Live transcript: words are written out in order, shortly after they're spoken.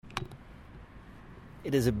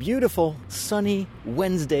It is a beautiful, sunny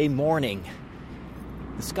Wednesday morning.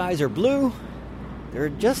 The skies are blue. There are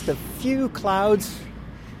just a few clouds.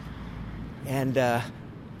 And I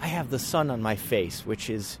have the sun on my face, which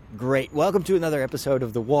is great. Welcome to another episode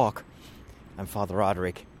of The Walk. I'm Father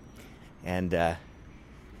Roderick. And it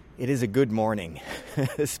is a good morning,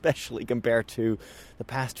 especially compared to the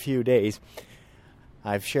past few days.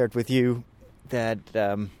 I've shared with you that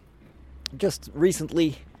just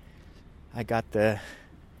recently I got the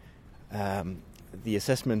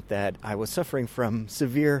assessment that I was suffering from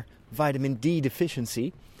severe vitamin D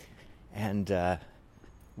deficiency, and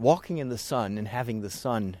walking in the sun and having the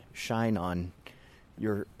sun shine on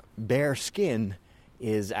your bare skin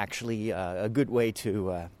is actually a good way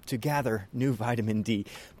to gather new vitamin D.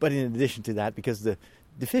 But in addition to that, because the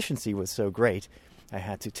deficiency was so great, I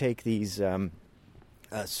had to take these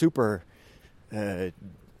super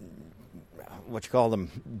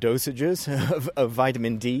dosages of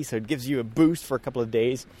vitamin D, so it gives you a boost for a couple of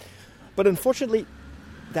days. But unfortunately,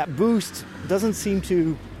 that boost doesn't seem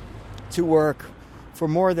to work for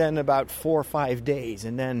more than about 4 or 5 days,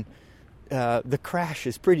 and then the crash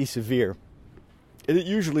is pretty severe. And it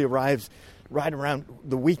usually arrives right around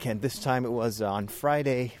the weekend. This time it was on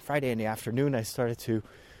Friday in the afternoon. I started to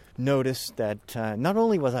notice that not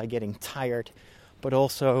only was I getting tired, but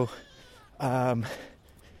also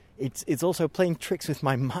it's also playing tricks with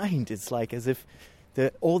my mind. It's like as if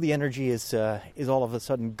all the energy is all of a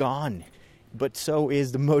sudden gone, but so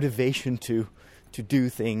is the motivation to do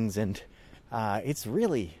things, and it's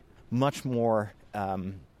really much more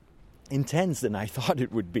intense than I thought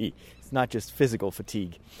it would be. It's not just physical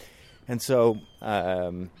fatigue. And so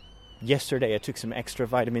yesterday I took some extra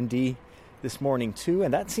vitamin D, this morning too,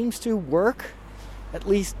 and that seems to work, at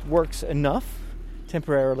least works enough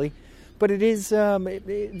temporarily. But it is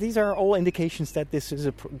these are all indications that this is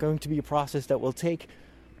going to be a process that will take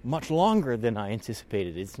much longer than I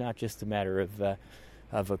anticipated. It's not just a matter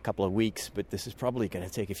of a couple of weeks, but this is probably going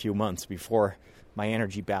to take a few months before my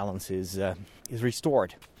energy balance is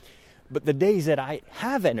restored. But the days that I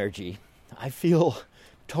have energy, I feel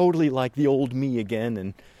totally like the old me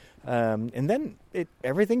again, and then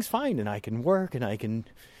everything's fine, and I can work, and I can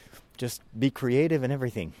just be creative and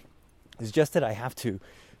everything. It's just that I have to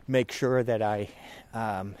make sure that I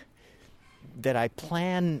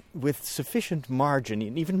plan with sufficient margin,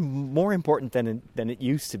 and even more important than it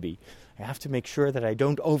used to be. I have to make sure that I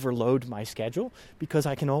don't overload my schedule, because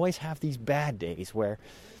I can always have these bad days where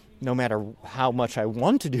no matter how much I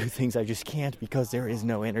want to do things, I just can't because there is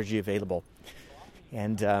no energy available.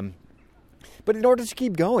 And but in order to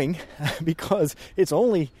keep going, because it's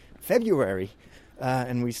only February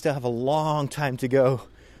and we still have a long time to go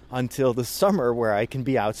until the summer where I can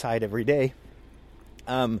be outside every day,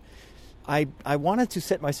 I wanted to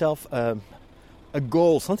set myself a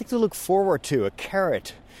goal, something to look forward to, a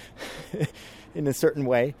carrot in a certain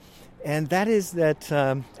way. And that is that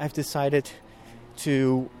I've decided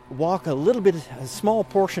to walk a small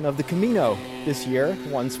portion of the Camino this year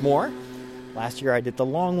once more. Last year I did the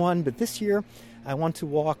long one, but this year I want to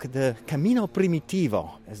walk the Camino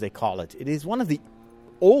Primitivo, as they call it. It is one of the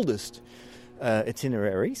oldest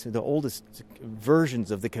itineraries, the oldest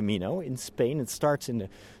versions of the Camino in Spain. It starts in the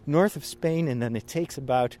north of Spain, and then it takes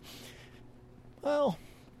about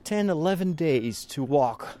 10, 11 days to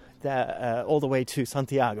walk all the way to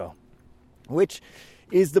Santiago, which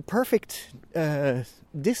is the perfect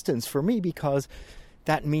distance for me, because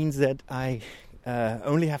that means that I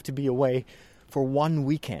only have to be away for 1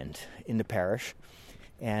 weekend in the parish,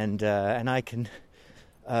 and I can.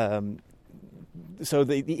 So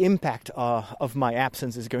the impact of my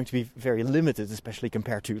absence is going to be very limited, especially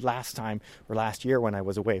compared to last year when I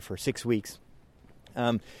was away for 6 weeks.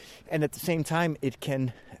 And at the same time, it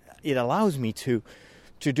allows me to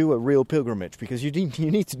do a real pilgrimage, because you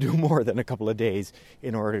need to do more than a couple of days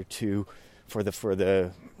in order for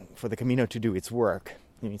the Camino to do its work.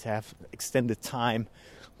 You need to have extended time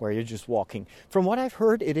where you're just walking. From what I've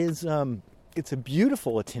heard, it's a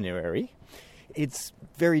beautiful itinerary. It's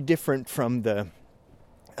very different from the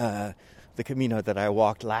Camino that I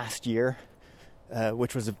walked last year,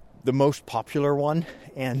 which was the most popular one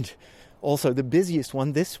and also the busiest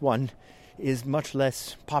one. This one is much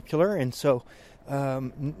less popular, and so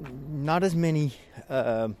not as many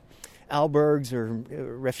albergues or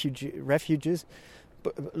refuges,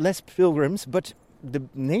 but less pilgrims, but the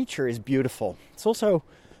nature is beautiful. It's also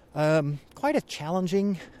quite a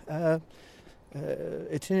challenging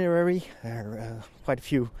itinerary. There are quite a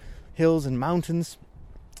few hills and mountains,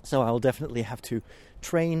 so I'll definitely have to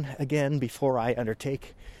train again before I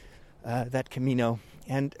undertake that Camino.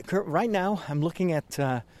 And right now I'm looking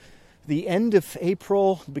at the end of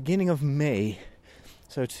April, beginning of May.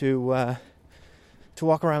 So to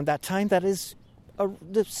walk around that time, that is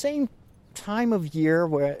the same time of year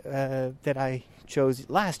where that I chose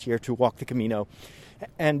last year to walk the Camino.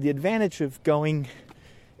 And the advantage of going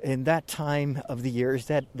in that time of the year is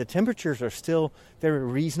that the temperatures are still very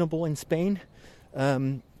reasonable in Spain.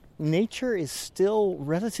 Nature is still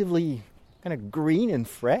relatively kind of green and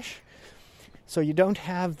fresh, so you don't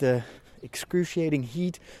have the excruciating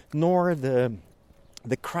heat nor the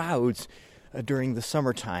crowds during the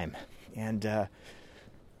summertime. And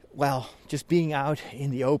just being out in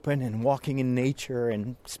the open and walking in nature,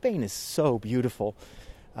 and Spain is so beautiful.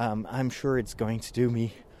 I'm sure it's going to do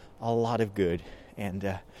me a lot of good,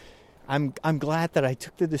 and I'm glad that I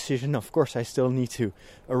took the decision. Of course, I still need to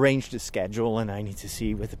arrange the schedule, and I need to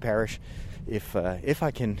see with the parish if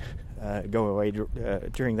I can go away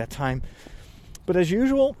during that time. But as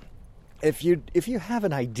usual, if you have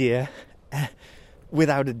an idea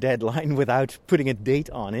without a deadline, without putting a date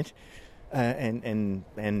on it,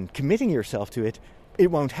 and committing yourself to it,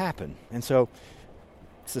 it won't happen. And so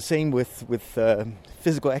it's the same with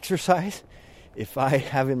physical exercise. If I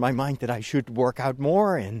have in my mind that I should work out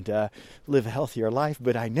more and live a healthier life,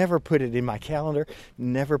 but I never put it in my calendar,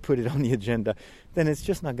 never put it on the agenda, then it's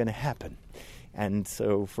just not going to happen. And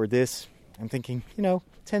so for this, I'm thinking,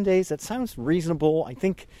 10 days, that sounds reasonable. I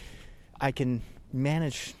think I can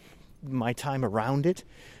manage my time around it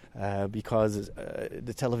because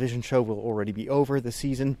the television show will already be over the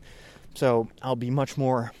season. So I'll be much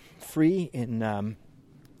more free in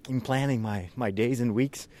planning my days and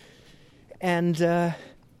weeks. And I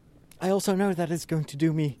also know that it's going to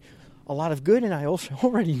do me a lot of good. And I also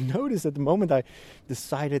already noticed at the moment I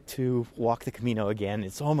decided to walk the Camino again,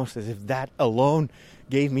 it's almost as if that alone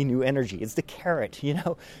gave me new energy. It's the carrot,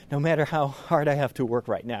 no matter how hard I have to work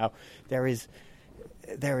right now, there is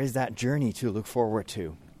that journey to look forward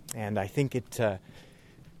to. And I think it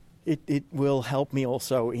will help me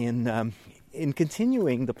also in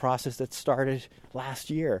continuing the process that started last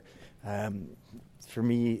year. For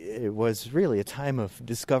me, it was really a time of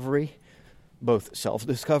discovery, both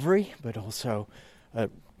self-discovery, but also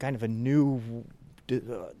kind of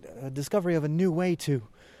a discovery of a new way to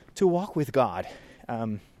walk with God,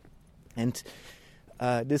 and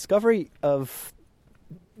discovery of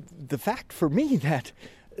the fact for me that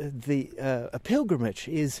a pilgrimage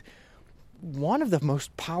is one of the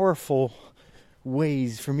most powerful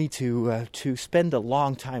ways for me to spend a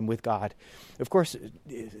long time with God. Of course,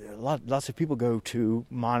 lots of people go to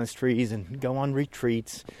monasteries and go on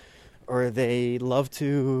retreats, or they love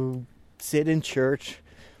to sit in church,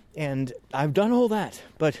 and I've done all that.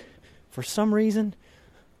 But for some reason,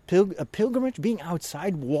 a pilgrimage, being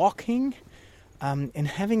outside, walking, and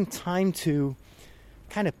having time to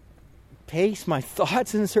kind of pace my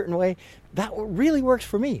thoughts in a certain way, that really works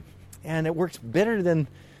for me. And it works better than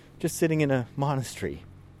just sitting in a monastery.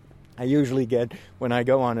 I usually when I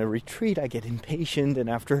go on a retreat, I get impatient, and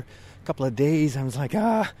after a couple of days, I was like,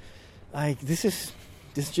 this is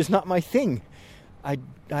just not my thing. I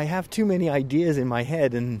have too many ideas in my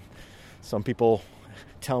head, and some people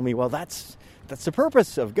tell me, well, that's the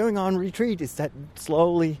purpose of going on retreat, is that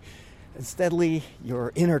slowly and steadily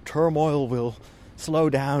your inner turmoil will slow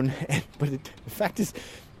down. But the fact is,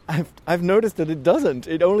 I've noticed that it doesn't.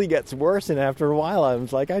 It only gets worse, and after a while I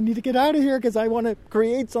was like, I need to get out of here because I want to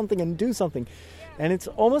create something and do something. And it's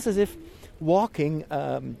almost as if walking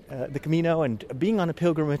the Camino and being on a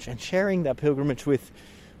pilgrimage and sharing that pilgrimage with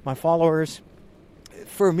my followers,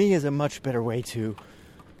 for me, is a much better way to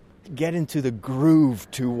get into the groove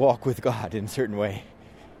to walk with God in a certain way.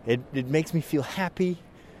 It makes me feel happy.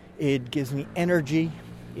 It gives me energy.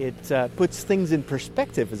 It puts things in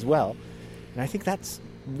perspective as well. And I think that's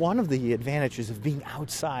one of the advantages of being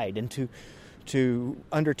outside and to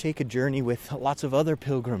undertake a journey with lots of other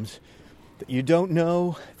pilgrims that you don't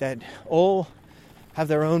know, that all have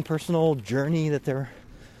their own personal journey that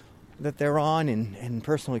they're on and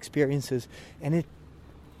personal experiences, and it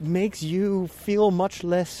makes you feel much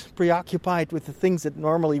less preoccupied with the things that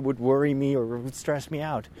normally would worry me or would stress me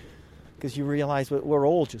out, because you realize we're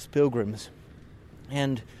all just pilgrims.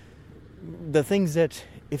 And the things that,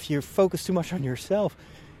 if you focus too much on yourself,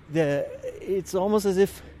 it's almost as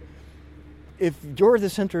if you're the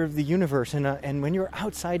center of the universe, and when you're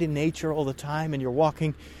outside in nature all the time and you're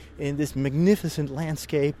walking in this magnificent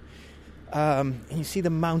landscape, and you see the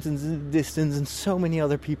mountains in the distance and so many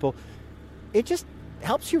other people, it just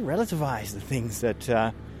helps you relativize the things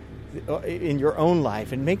that in your own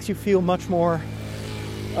life, and makes you feel much more,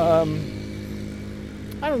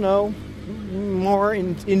 more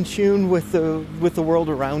in tune with the world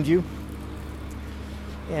around you.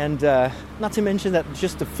 And not to mention that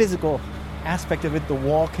just the physical aspect of it, the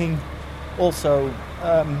walking, also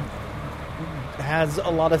has a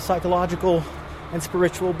lot of psychological and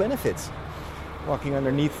spiritual benefits. Walking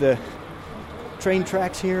underneath the train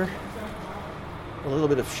tracks here, a little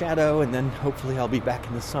bit of shadow, and then hopefully I'll be back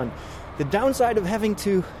in the sun. The downside of having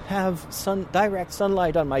to have direct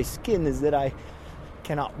sunlight on my skin is that I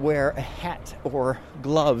cannot wear a hat or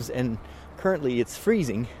gloves, and currently it's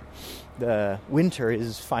freezing. The winter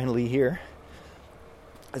is finally here.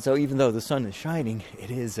 So even though the sun is shining,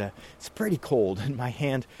 it's pretty cold. And my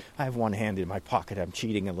hand, I have one hand in my pocket. I'm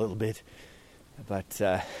cheating a little bit.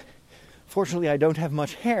 But fortunately, I don't have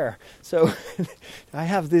much hair. So I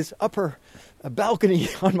have this upper balcony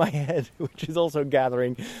on my head, which is also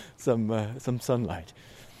gathering some sunlight.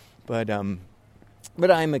 But I'm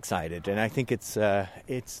excited, and I think it's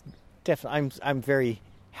definitely. I'm very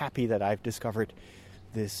happy that I've discovered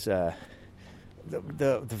this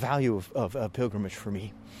the value of a pilgrimage for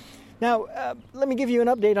me. Now, let me give you an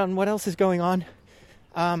update on what else is going on.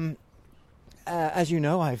 As you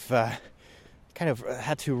know, I've kind of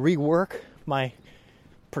had to rework my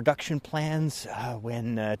production plans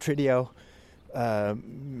when Tridio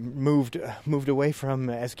moved away from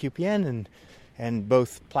SQPN, and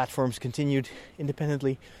both platforms continued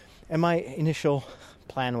independently. And my initial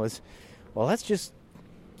plan was, well, let's just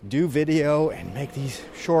do video and make these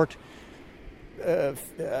short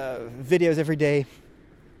videos every day.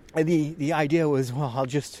 And the idea was, well, I'll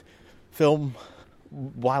just film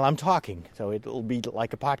while I'm talking, so it'll be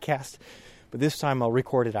like a podcast, but this time I'll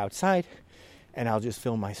record it outside, and I'll just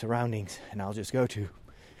film my surroundings, and I'll just go to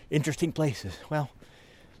interesting places. Well,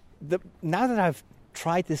 now that I've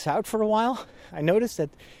tried this out for a while, I noticed that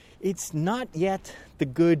it's not yet the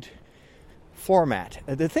good format.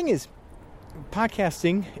 The thing is,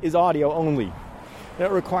 podcasting is audio only.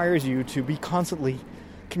 That requires you to be constantly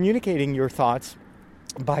communicating your thoughts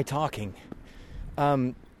by talking.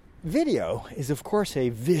 Video is, of course, a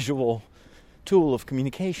visual tool of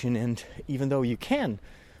communication, and even though you can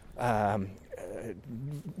have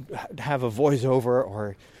a voiceover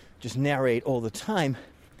or just narrate all the time,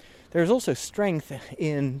 there's also strength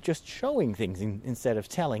in just showing things instead of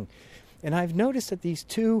telling. And I've noticed that these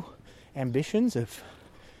two ambitions of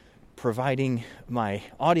providing my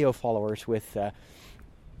audio followers with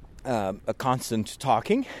a constant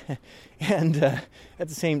talking, and at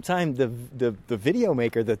the same time the video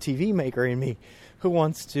maker, the TV maker in me, who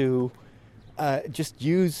wants to just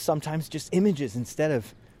use sometimes just images instead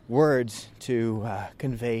of words to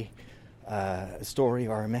convey a story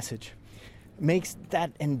or a message, makes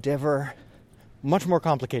that endeavor much more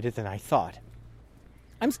complicated than I thought.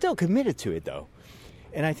 I'm still committed to it, though,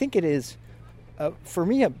 and I think it is for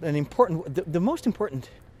me an important, the most important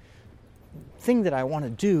thing that I want to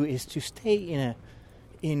do is to stay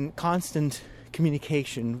in constant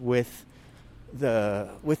communication with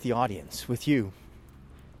the audience, with you.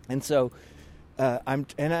 And so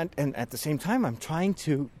and at the same time I'm trying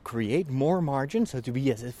to create more margin, so to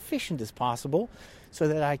be as efficient as possible, so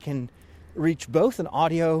that I can reach both an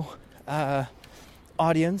audio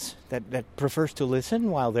audience that prefers to listen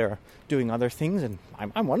while they're doing other things, and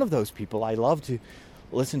I'm one of those people. I love to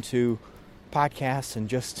listen to podcasts and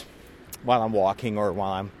just while I'm walking or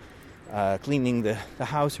while I'm cleaning the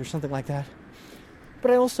house or something like that.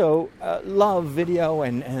 But I also love video,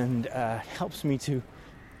 and helps me to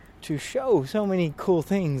show so many cool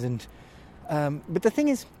things. And but the thing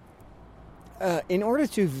is, in order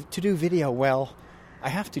to do video well, I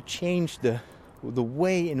have to change the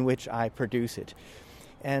way in which I produce it.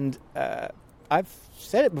 And I've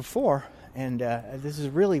said it before, and this is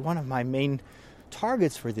really one of my main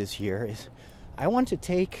targets for this year, is I want to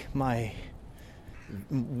take my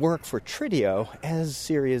work for Tridio as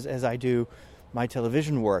serious as I do my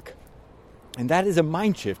television work. And that is a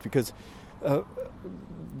mind shift, because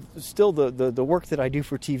still the work that I do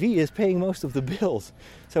for TV is paying most of the bills.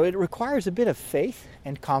 So it requires a bit of faith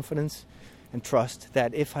and confidence and trust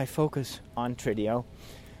that if I focus on Tridio,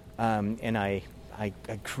 and I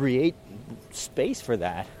create space for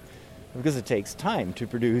that, because it takes time to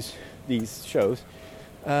produce these shows,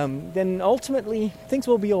 then ultimately things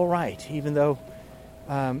will be all right, even though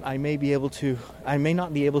I may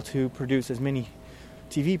not be able to produce as many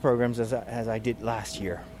TV programs as I did last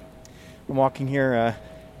year. I'm walking here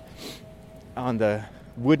on the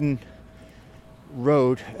wooden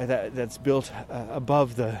road that's built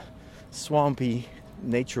above the swampy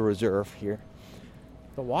nature reserve here.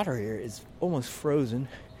 The water here is almost frozen.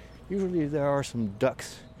 Usually there are some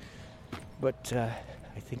ducks, but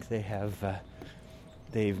I think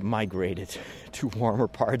they've migrated to warmer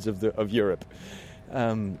parts of Europe.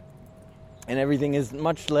 And and everything is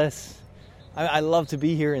much less. I love to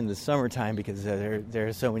be here in the summertime because there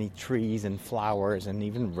are so many trees and flowers and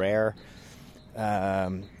even rare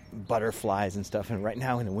butterflies and stuff. And right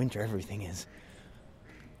now in the winter, everything is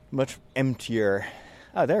much emptier.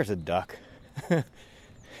 Oh, there's a duck.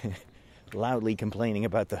 Loudly complaining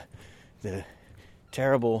about the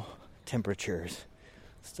terrible temperatures.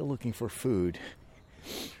 Still looking for food.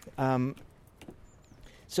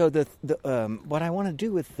 So what I want to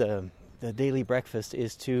do with the daily breakfast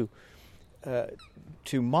is to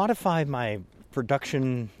modify my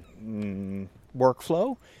production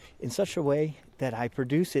workflow in such a way that I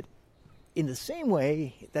produce it in the same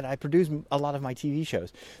way that I produce a lot of my TV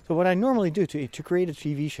shows. So what I normally do to create a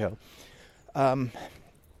TV show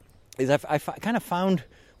is I kind of found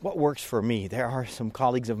what works for me. There are some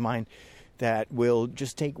colleagues of mine that will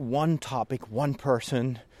just take one topic, one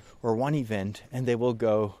person, or one event, and they will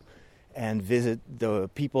go and visit the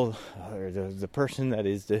people or the person that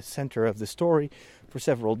is the center of the story for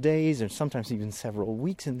several days or sometimes even several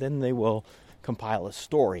weeks, and then they will compile a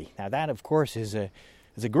story. Now that, of course, is a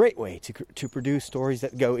great way to produce stories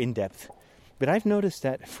that go in depth. But I've noticed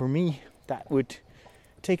that for me, that would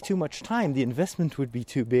take too much time. The investment would be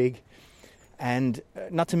too big. And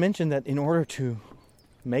not to mention that in order to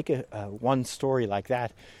make a one story like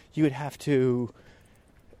that, you would have to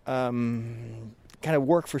kind of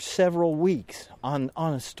work for several weeks on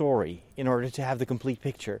a story in order to have the complete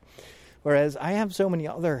picture. Whereas I have so many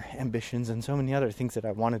other ambitions and so many other things that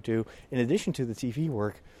I want to do in addition to the TV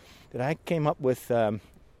work that I came up with a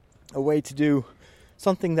way to do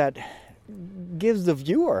something that gives the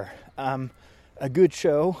viewer a good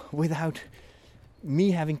show without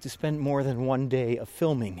me having to spend more than one day of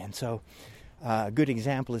filming. And so a good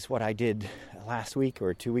example is what I did last week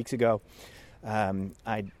or 2 weeks ago.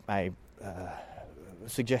 I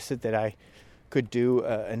suggested that I could do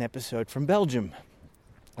an episode from Belgium.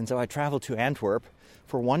 And so I traveled to Antwerp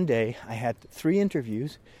for one day. I had 3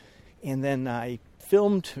 interviews, and then I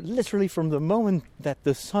filmed literally from the moment that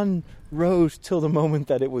the sun rose till the moment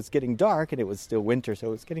that it was getting dark, and it was still winter, so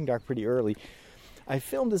it was getting dark pretty early. I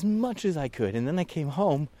filmed as much as I could, and then I came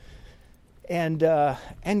home and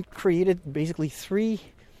created basically 3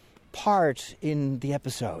 parts in the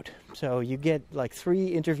episode. So you get like 3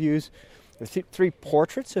 interviews, 3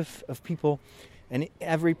 portraits of people, and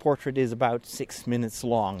every portrait is about 6 minutes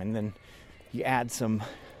long, and then you add some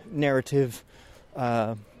narrative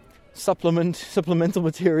supplemental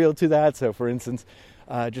material to that. So for instance,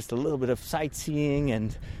 just a little bit of sightseeing,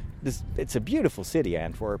 and it's a beautiful city,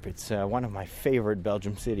 Antwerp. It's one of my favorite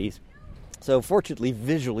Belgium cities. So fortunately,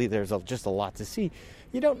 visually, there's just a lot to see.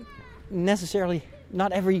 You don't necessarily,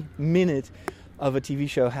 not every minute of a TV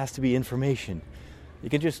show has to be information. You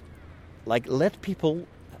can just let people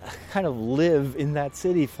kind of live in that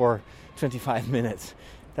city for 25 minutes.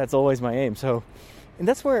 That's always my aim. So, and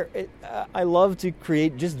that's where I love to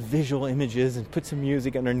create just visual images and put some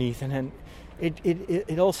music underneath, and then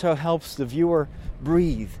it also helps the viewer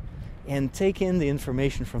breathe and take in the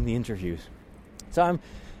information from the interviews. So I'm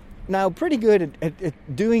now pretty good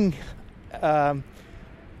at doing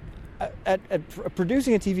at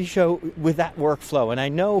producing a TV show with that workflow, and I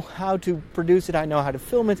know how to produce it, I know how to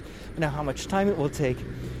film it, I know how much time it will take.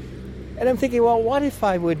 And I'm thinking, well, what if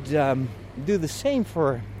I would do the same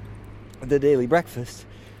for the daily breakfast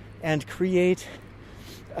and create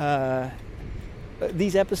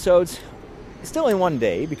these episodes still in one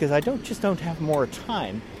day, because I don't have more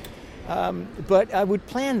time. But I would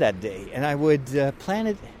plan that day, and I would plan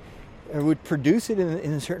it, or would produce it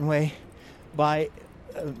in a certain way by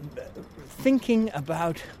thinking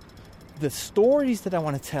about the stories that I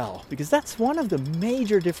want to tell, because that's one of the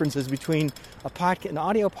major differences between an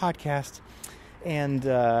audio podcast and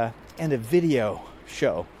a video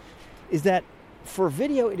show, is that for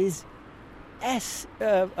video it is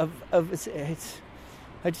of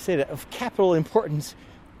capital importance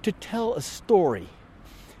to tell a story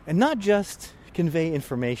and not just convey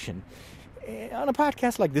information. On a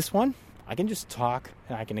podcast like this one, I can just talk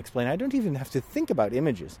and I can explain. I don't even have to think about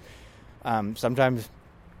images. Sometimes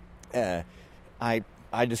I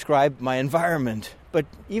describe my environment, but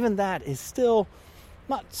even that is still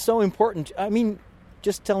not so important. I mean,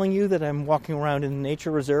 just telling you that I'm walking around in a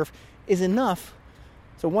nature reserve is enough.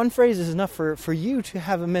 So one phrase is enough for you to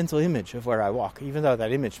have a mental image of where I walk, even though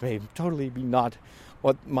that image may totally be not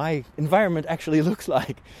what my environment actually looks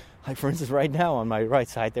like. Like, for instance, right now on my right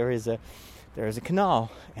side there is a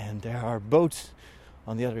canal, and there are boats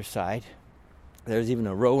on the other side. There's even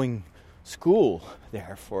a rowing school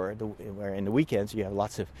there where in the weekends you have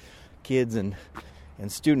lots of kids and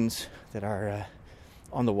students that are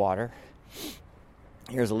on the water.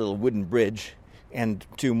 here's a little wooden bridge and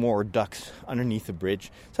 2 more ducks underneath the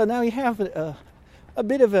bridge. So now you have a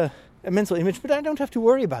bit of a mental image, but I don't have to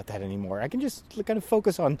worry about that anymore. I can just kind of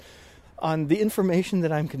focus on the information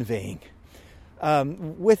that I'm conveying.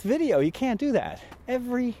 With video, you can't do that.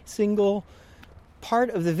 Every single part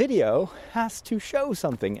of the video has to show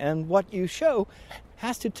something, and what you show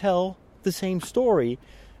has to tell the same story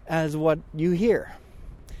as what you hear.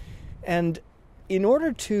 And in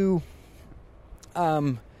order to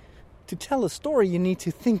tell a story, you need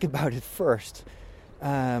to think about it first.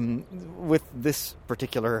 With this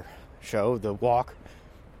particular show, The Walk,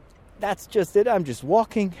 that's just it. I'm just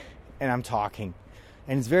walking and I'm talking.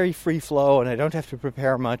 And it's very free flow, and I don't have to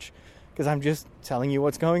prepare much because I'm just telling you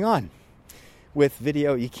what's going on. With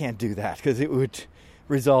video, you can't do that because it would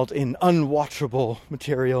result in unwatchable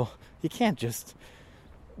material. You can't just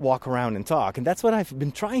walk around and talk. And that's what I've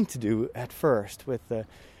been trying to do at first with the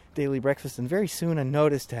Daily Breakfast. And very soon I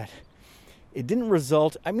noticed that it didn't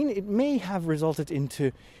result. I mean, it may have resulted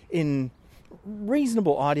in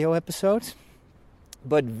reasonable audio episodes,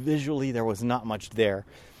 but visually there was not much there.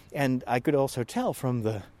 And I could also tell from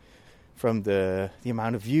the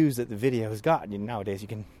amount of views that the video has gotten. Nowadays you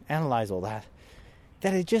can analyze all that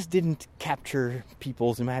it just didn't capture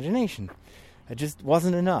people's imagination. It just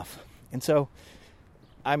wasn't enough. And so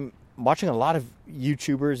I'm watching a lot of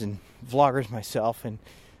YouTubers and vloggers myself, and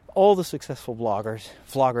all the successful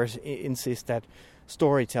vloggers insist that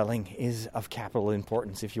storytelling is of capital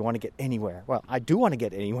importance if you want to get anywhere. Well, I do want to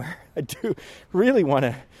get anywhere. I do really want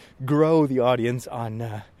to grow the audience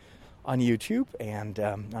on YouTube and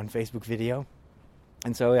on Facebook video.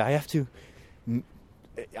 And so I have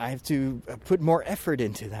to put more effort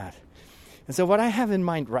into that. And so what I have in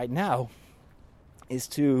mind right now is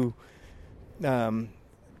and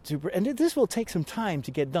this will take some time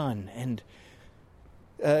to get done. And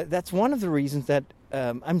that's one of the reasons that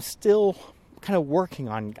I'm still kind of working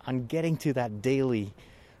on getting to that daily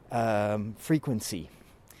frequency.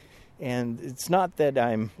 And it's not that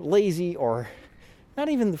I'm lazy, or not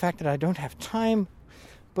even the fact that I don't have time,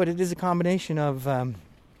 but it is a combination of the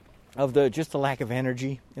lack of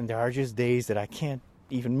energy. And there are just days that I can't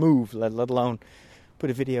even move, let alone put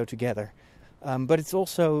a video together. But it's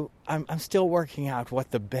also, I'm still working out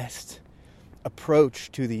what the best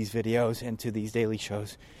approach to these videos and to these daily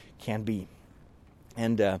shows can be.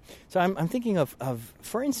 And so I'm thinking of,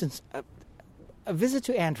 for instance, a visit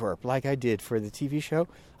to Antwerp, like I did for the TV show.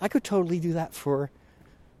 I could totally do that for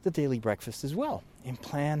the Daily Breakfast as well, and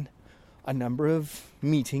plan a number of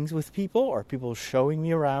meetings with people, or people showing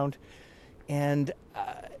me around. And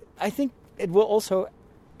I think it will also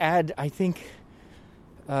add,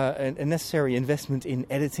 a necessary investment in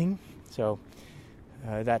editing. So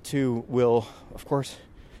that too will, of course,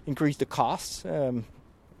 increase the costs.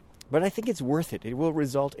 But I think it's worth it. It will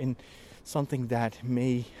result in something that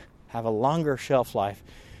may have a longer shelf life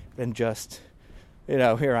than just,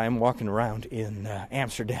 here I am walking around in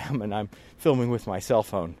Amsterdam and I'm filming with my cell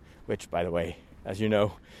phone, which, by the way, as you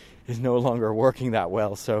know, is no longer working that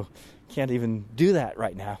well. So can't even do that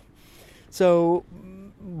right now. So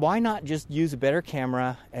why not just use a better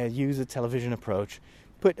camera, use a television approach,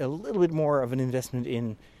 put a little bit more of an investment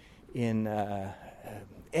in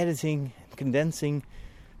editing, condensing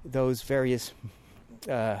those various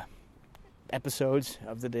episodes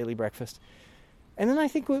of the Daily Breakfast. And then I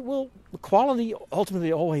think quality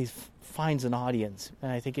ultimately always finds an audience.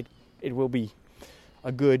 And I think it will be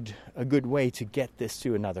a good way to get this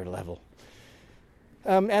to another level.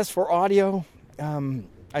 As for audio,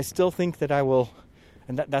 I still think that I will,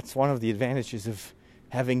 and that's one of the advantages of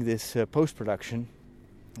having this post-production,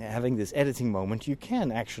 having this editing moment. You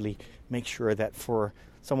can actually make sure that for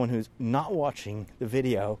someone who's not watching the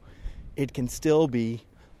video, it can still be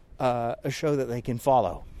a show that they can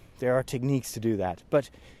follow. There are techniques to do that,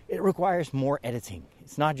 but it requires more editing.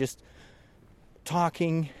 It's not just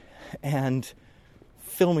talking and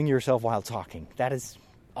filming yourself while talking. That is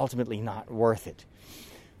ultimately not worth it.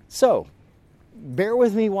 So, bear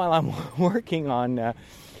with me while I'm working on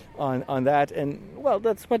that. And well,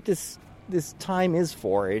 that's what this time is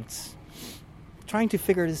for. It's trying to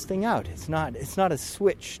figure this thing out. It's not a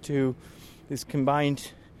switch to this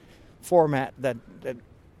combined format that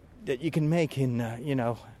you can make in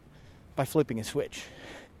by flipping a switch.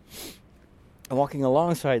 I'm walking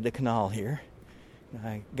alongside the canal here.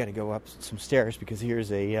 I got to go up some stairs because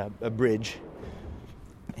here's a bridge,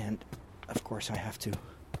 and of course I have to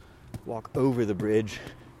walk over the bridge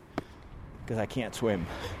because I can't swim.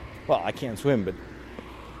 Well, I can't swim, but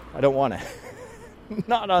I don't want to.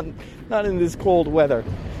 not in this cold weather.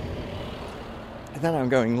 And then I'm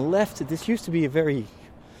going left. This used to be a very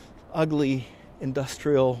ugly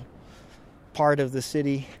industrial part of the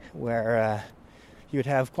city where you'd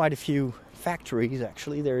have quite a few factories.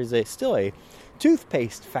 Actually, there is still a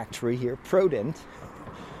toothpaste factory here, Prodent,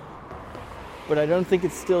 but I don't think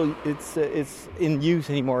it's in use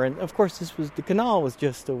anymore. And of course, the canal was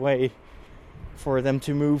just a way for them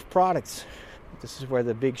to move products. This is where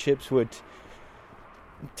the big ships would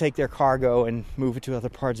take their cargo and move it to other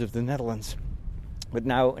parts of the Netherlands. But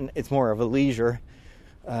now it's more of a leisure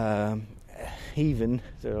haven.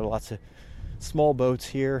 There are lots of small boats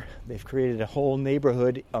here. They've created a whole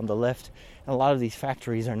neighborhood on the left, and a lot of these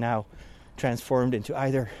factories are now transformed into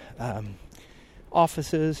either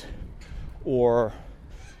offices, or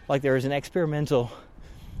like there is an experimental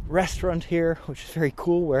restaurant here, which is very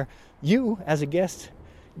cool, where you as a guest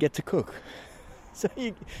get to cook. So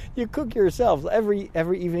you cook yourselves. Every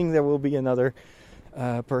evening there will be another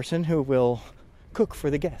person who will cook for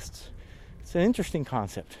the guests. It's an interesting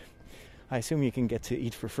concept. I assume you can get to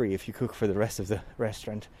eat for free if you cook for the rest of the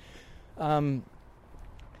restaurant.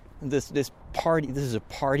 This is a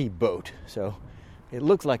party boat, so it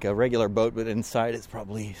looks like a regular boat, but inside it's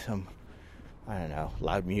probably some, I don't know,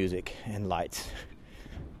 loud music and lights.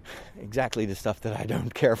 Exactly the stuff that I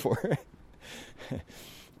don't care for.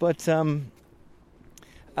 But I'm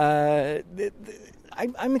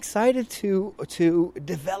excited to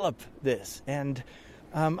develop this, and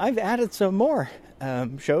I've added some more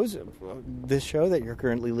shows. This show that you're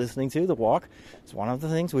currently listening to, The Walk, is one of the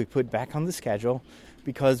things we put back on the schedule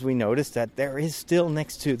because we noticed that there is still,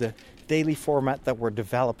 next to the daily format that we're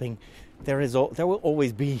developing, there will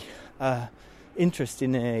always be interest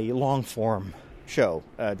in a long form show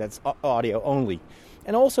that's audio only.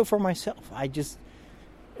 And also for myself, I just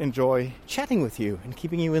enjoy chatting with you and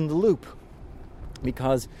keeping you in the loop,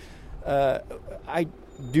 because I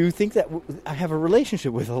do think that I have a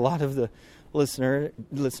relationship with a lot of the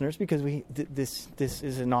listeners, because this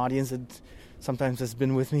is an audience that sometimes has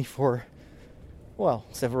been with me for, well,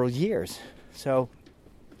 several years. So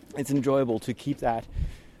it's enjoyable to keep that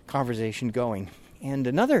conversation going. And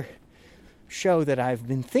another show that I've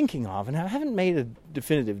been thinking of, and I haven't made a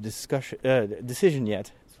definitive decision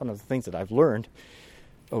yet. It's one of the things that I've learned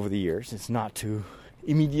over the years. It's not to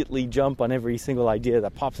immediately jump on every single idea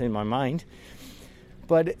that pops in my mind.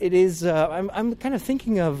 But it is, I'm kind of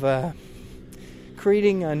thinking of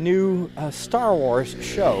creating a new Star Wars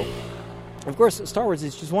show. Of course, Star Wars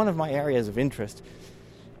is just one of my areas of interest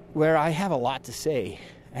where I have a lot to say.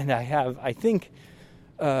 And I have, I think,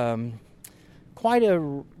 quite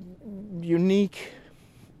a unique,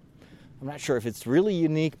 I'm not sure if it's really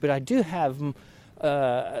unique, but I do have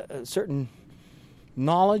a certain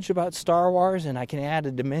knowledge about Star Wars, and I can add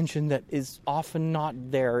a dimension that is often not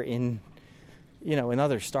there in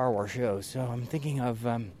other Star Wars shows. So I'm thinking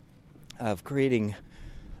of creating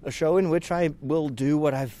a show in which I will do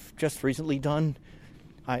what I've just recently done.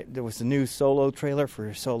 There was a new Solo trailer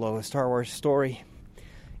for Solo: A Star Wars Story,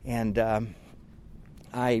 and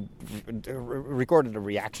I recorded a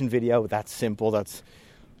reaction video. That's simple. That's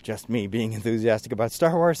just me being enthusiastic about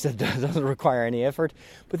Star Wars. That doesn't require any effort.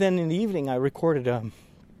 But then in the evening, I recorded a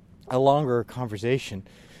longer conversation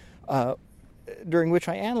during which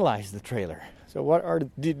I analyzed the trailer. So what are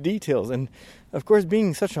the details? And of course,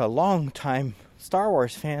 being such a long-time Star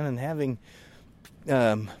Wars fan, and having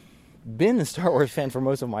been a Star Wars fan for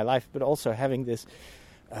most of my life, but also having this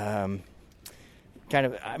I'm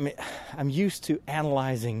used to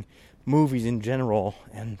analyzing movies in general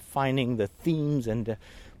and finding the themes and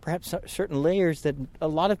perhaps certain layers that a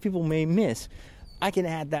lot of people may miss. I can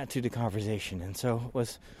add that to the conversation, and so it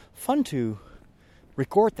was fun to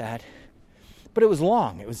record that. But it was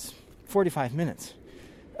long. It was 45 minutes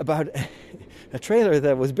about a trailer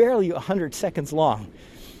that was barely 100 seconds long.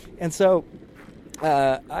 And so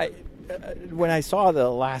when I saw The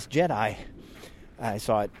Last Jedi, I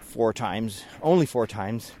saw it only four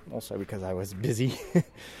times, also because I was busy.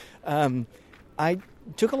 I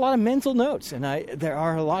took a lot of mental notes, and there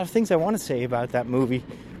are a lot of things I want to say about that movie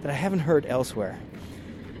that I haven't heard elsewhere.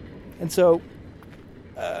 And so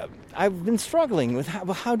I've been struggling with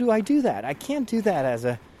how do I do that? I can't do that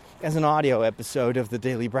as an audio episode of the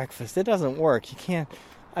Daily Breakfast. It doesn't work. You can't.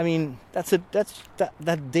 I mean,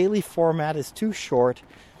 that daily format is too short,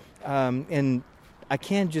 and I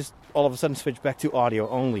can't just all of a sudden switch back to audio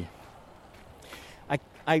only.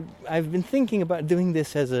 I've been thinking about doing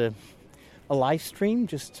this as a live stream,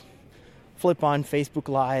 just flip on Facebook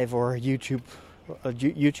Live or YouTube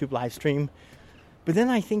live stream. But then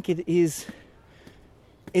I think it's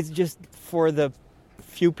just for the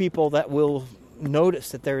few people that will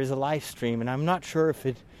notice that there is a live stream, and I'm not sure if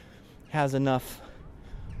it has enough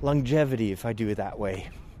longevity if I do it that way.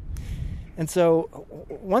 And so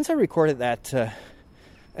once I recorded that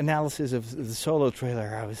analysis of the solo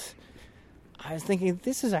trailer, I was thinking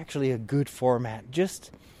this is actually a good format.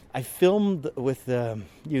 I filmed with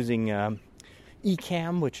using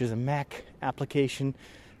Ecamm, which is a Mac application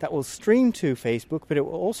that will stream to Facebook, but it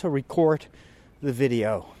will also record the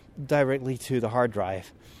video directly to the hard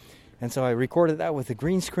drive. And so I recorded that with a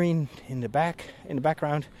green screen in the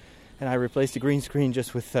background, and I replaced the green screen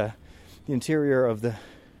just with the interior of the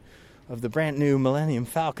brand new Millennium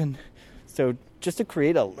Falcon. So just to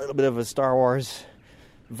create a little bit of a Star Wars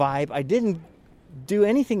vibe. I didn't do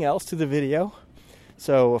anything else to the video.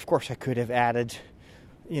 So of course I could have added,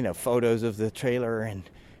 photos of the trailer, and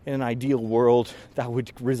in an ideal world that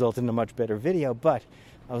would result in a much better video. But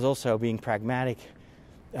I was also being pragmatic.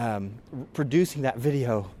 Producing that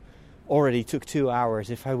video already took 2 hours.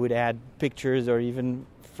 If I would add pictures or even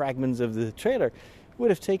fragments of the trailer, it would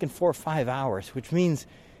have taken 4 or 5 hours, which means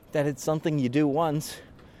that it's something you do once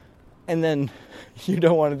and then you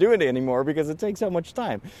don't want to do it anymore because it takes so much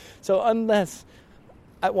time. So unless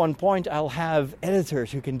at one point I'll have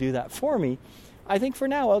editors who can do that for me, I think for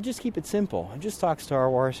now I'll just keep it simple and just talk Star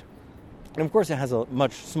Wars. And of course it has a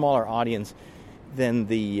much smaller audience than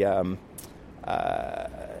the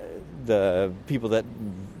people that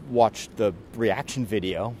watched the reaction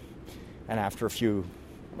video, and after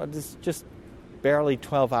it's just barely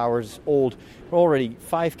 12 hours old, already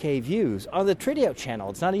 5K views on the Tridio channel.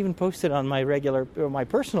 It's not even posted on my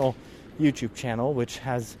personal YouTube channel, which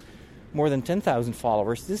has more than 10,000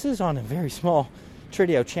 followers. This is on a very small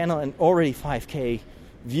Tridio channel and already 5K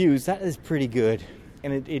views. That is pretty good,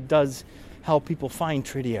 and it does help people find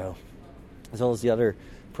Tridio as well as the other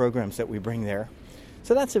programs that we bring there.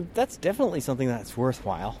 So that's definitely something that's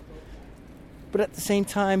worthwhile. But at the same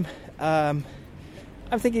time, I'm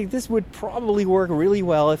thinking this would probably work really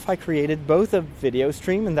well if I created both a video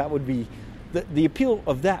stream, and that would be the appeal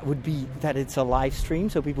of that would be that it's a live stream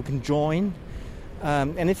so people can join.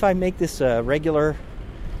 And if I make this a regular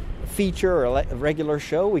feature or a regular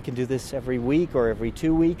show, we can do this every week or every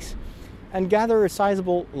 2 weeks and gather a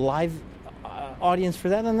sizable live audience for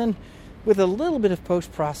that. And then with a little bit of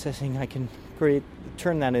post-processing, I can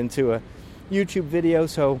turn that into a YouTube video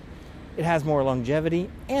so it has more longevity,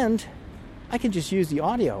 and I can just use the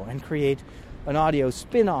audio and create an audio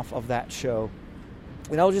spin-off of that show.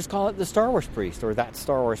 And I'll just call it The Star Wars Priest, or That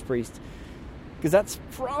Star Wars Priest, because that's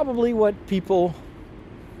probably what people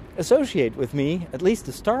associate with me, at least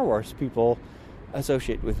the Star Wars people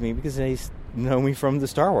associate with me, because they know me from the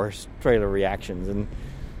Star Wars trailer reactions. And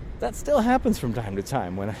that still happens from time to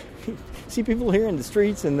time when I see people here in the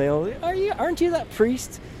streets and aren't you that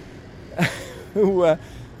priest who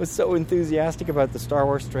was so enthusiastic about the Star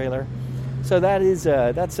Wars trailer? So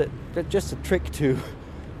that's just a trick to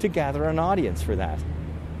gather an audience for that.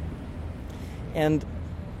 And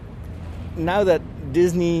now that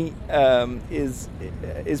Disney is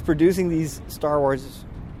producing these Star Wars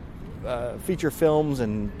feature films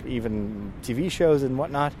and even TV shows and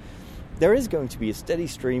whatnot, there is going to be a steady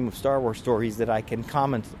stream of Star Wars stories that I can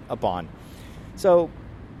comment upon. So,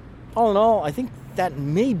 all in all, I think that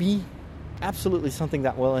may be absolutely something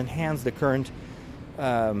that will enhance the current,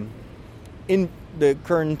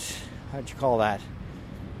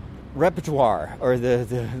 repertoire, or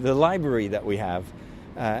the library that we have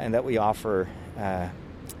and that we offer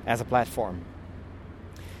as a platform.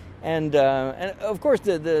 And of course,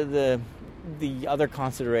 the other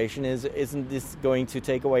consideration isn't this going to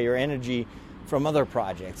take away your energy from other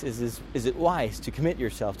projects? Is it wise to commit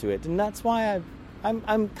yourself to it? And that's why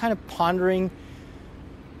I'm kind of pondering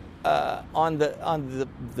on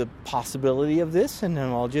the possibility of this, and then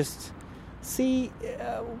I'll just see.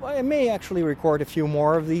 I may actually record a few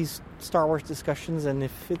more of these Star Wars discussions, and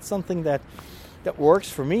if it's something that works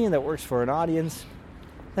for me and that works for an audience,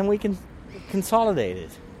 then we can consolidate it.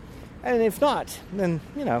 And if not, then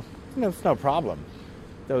it's no problem.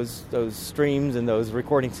 Those streams and those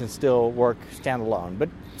recordings can still work standalone. But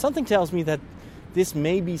something tells me that this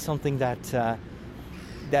may be something that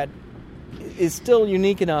is still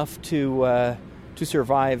unique enough to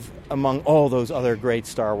survive among all those other great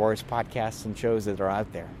Star Wars podcasts and shows that are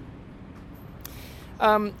out there.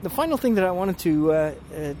 The final thing that I wanted to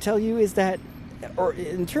tell you is that,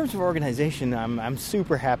 in terms of organization, I'm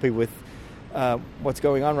super happy with what's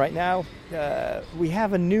going on right now. We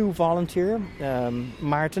have a new volunteer,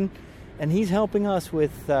 Martin, and he's helping us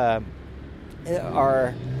with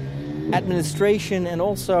our administration and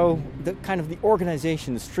also the kind of the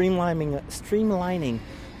organization, the streamlining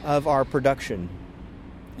of our production.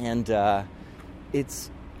 And it's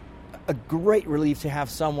a great relief to have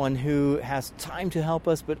someone who has time to help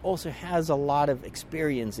us, but also has a lot of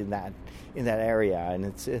experience in that in that area, and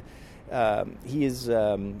it's he is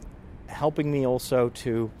helping me also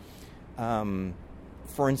to,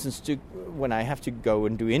 for instance, when I have to go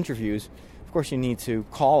and do interviews. Of course, you need to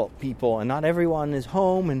call people, and not everyone is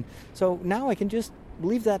home, and so now I can just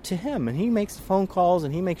leave that to him, and he makes the phone calls,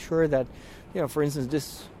 and he makes sure that, for instance,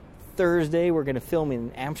 this Thursday we're going to film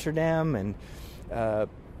in Amsterdam, and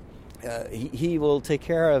he will take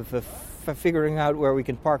care of figuring out where we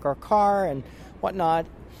can park our car and whatnot.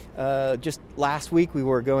 Just last week we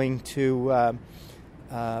were going to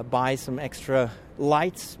buy some extra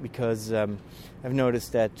lights because I've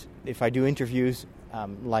noticed that if I do interviews,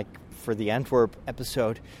 like for the Antwerp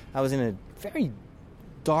episode, I was in a very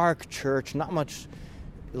dark church, not much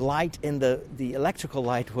light, and the electrical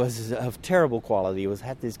light was of terrible quality. It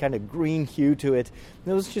had this kind of green hue to it.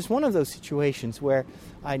 And it was just one of those situations where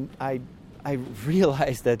I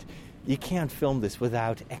realized that you can't film this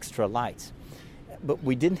without extra lights. But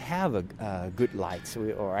we didn't have a good light,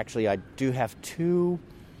 or actually I do have 2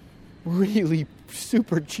 really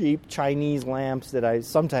super cheap Chinese lamps that I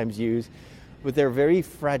sometimes use, but they're very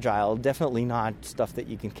fragile, definitely not stuff that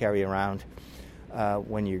you can carry around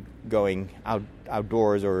when you're going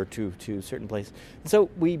outdoors or to certain places. So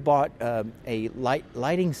we bought a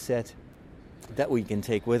lighting set that we can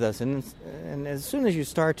take with us, and as soon as you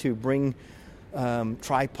start to bring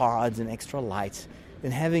tripods and extra lights,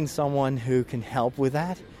 then having someone who can help with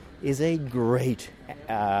that is a great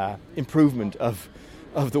improvement of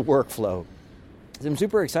the workflow. So I'm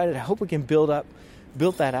super excited. I hope we can build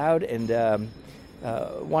that out. And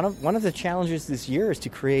one of the challenges this year is to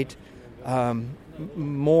create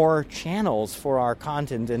more channels for our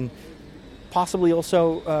content, and possibly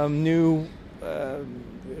also new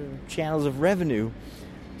channels of revenue,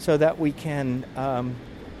 so that we can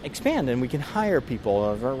expand and we can hire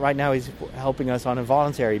people. Right now he's helping us on a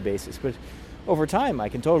voluntary basis, but over time I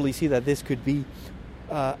can totally see that this could be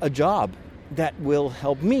a job that will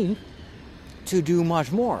help me to do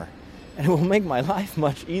much more, and it will make my life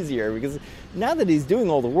much easier, because now that he's doing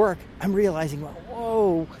all the work, I'm realizing,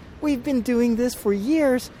 whoa, we've been doing this for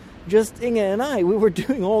years. Just Inge and I, we were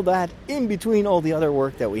doing all that in between all the other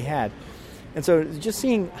work that we had. And so just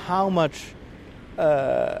seeing how much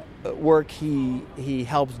work he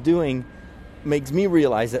helps doing makes me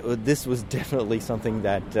realize that this was definitely something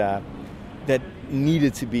that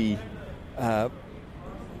needed to be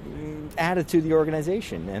added to the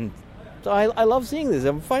organization. And so I love seeing this.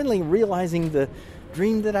 I'm finally realizing the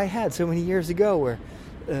dream that I had so many years ago, where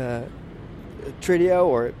Trideo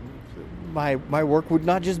or my work would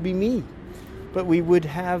not just be me, but we would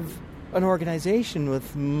have an organization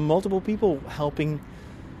with multiple people helping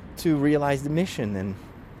to realize the mission. And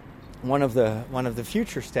one of the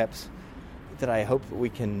future steps that I hope we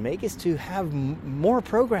can make is to have more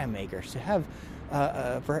program makers, to have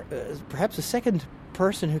perhaps a second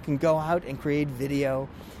person who can go out and create video,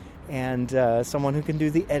 and someone who can do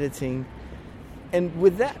the editing. And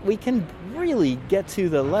with that, we can really get to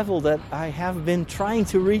the level that I have been trying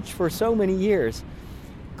to reach for so many years.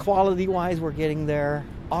 Quality-wise, we're getting there.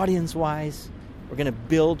 Audience-wise, we're going to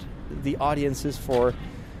build the audiences for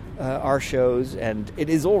our shows, and it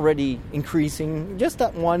is already increasing. Just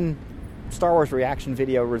that one Star Wars reaction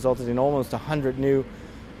video resulted in almost 100 new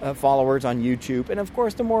followers on YouTube. And of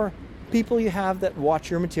course, the more people you have that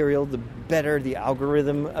watch your material, the better the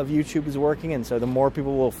algorithm of YouTube is working, and so the more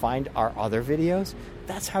people will find our other videos.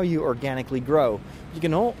 That's how you organically grow. You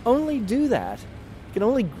can only do that. You can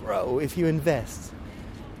only grow if you invest.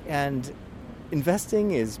 And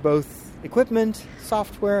investing is both equipment,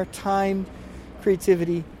 software, time,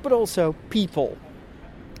 creativity, but also people.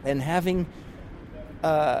 And having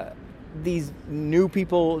these new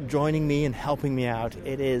people joining me and helping me out,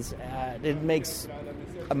 it makes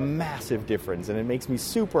a massive difference, and it makes me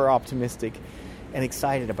super optimistic and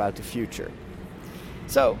excited about the future.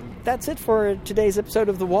 So that's it for today's episode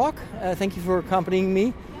of The Walk. Thank you for accompanying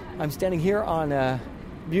me. I'm standing here on a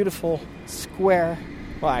beautiful square.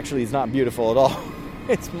 Well, actually, it's not beautiful at all.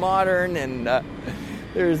 It's modern, and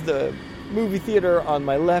there's the movie theater on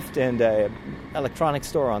my left and an electronics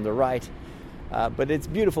store on the right. But it's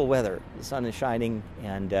beautiful weather. The sun is shining,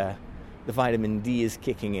 and the vitamin D is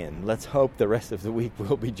kicking in. Let's hope the rest of the week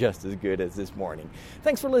will be just as good as this morning.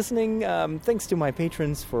 Thanks for listening. Thanks to my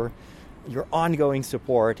patrons for your ongoing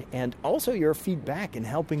support, and also your feedback in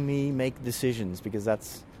helping me make decisions, because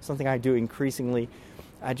that's something I do increasingly.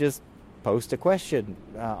 I just post a question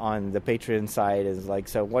on the Patreon side. Is like,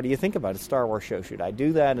 so what do you think about a Star Wars show? Should I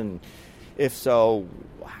do that? And if so,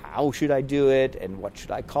 how should I do it? And what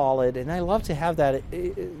should I call it? And I love to have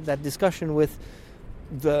that discussion with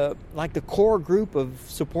the core group of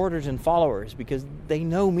supporters and followers, because they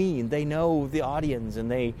know me and they know the audience,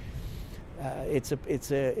 and it's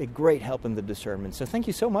a great help in the discernment. So thank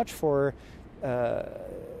you so much for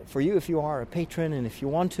you if you are a patron, and if you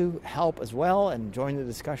want to help as well and join the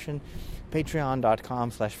discussion,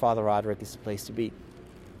 patreon.com/Father Roderick is the place to be.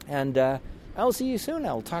 And I'll see you soon.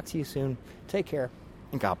 I'll talk to you soon. Take care,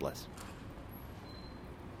 and God bless.